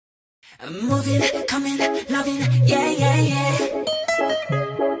I'm moving, coming, loving, yeah, yeah, yeah.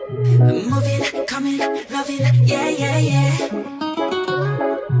 I'm moving, coming, loving, yeah, yeah, yeah.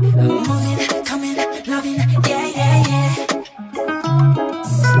 I'm moving, coming, loving, yeah, yeah, yeah.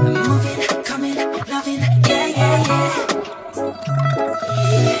 I'm moving, coming, loving, yeah, yeah, yeah.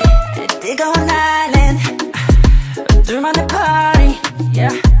 뜨거운 island, 둘만의 party,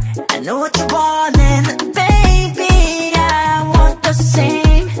 yeah. I know what you want and baby, I want the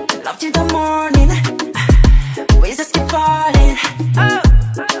same. Love till the morning, we just keep falling.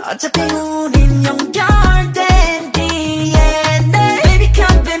 어차피 우린 연결된 DNA. Baby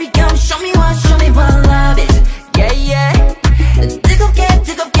come, show me what love is. Yeah, yeah. 뜨겁게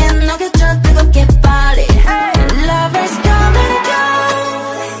녹여줘, 뜨겁게 빨리. Lovers come and go,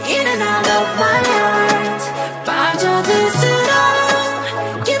 in and out of my heart. 빠져들수록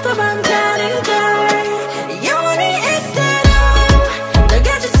기쁨만 가는 걸. 영원히 이대로 널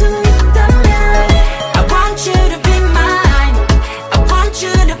가질 수 있다면 I want you to be mine. I want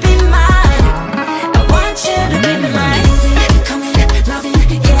you to be mine. I want you to be mine. Coming, loving,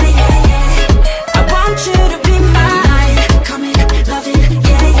 yeah, yeah, yeah. I want you to be mine. Coming, loving,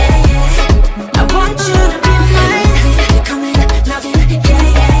 yeah, yeah, yeah. I want you to be mine. Coming, loving, yeah,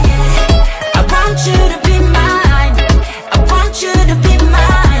 yeah, yeah. I want you to be mine. I want you to be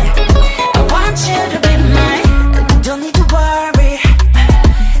mine. I want you to be mine. Don't need to worry,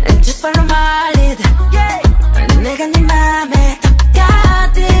 just follow my lead. 내가 네 맘에 더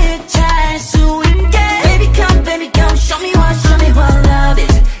가득 찰 수 있게. Baby come, show me what love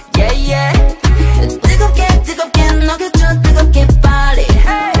is. Yeah, yeah. 뜨겁게 녹여줘, 뜨겁게 빨리.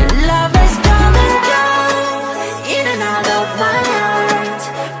 Lovers come and go, in and out of my heart.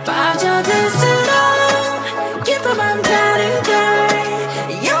 빠져들수록 기쁨만 가는 걸.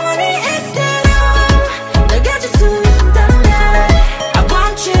 영원히 이대로 널 가질 수 있다면 I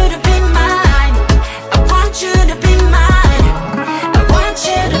want you to be mine. I want you to be mine. I want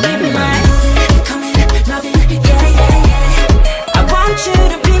you to be mine. Coming, loving, yeah, yeah, yeah. I want you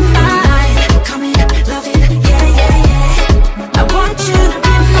to be mine. Coming, loving, yeah, yeah, yeah. I want you to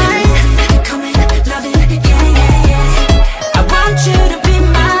be mine. Coming, loving, yeah, yeah, yeah. I want you to be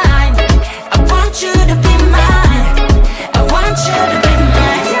mine. I want you to be mine. I want you to be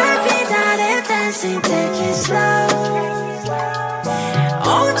mine. 별빛 아래 dancing, take it slow.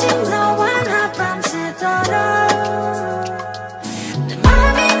 오직 너와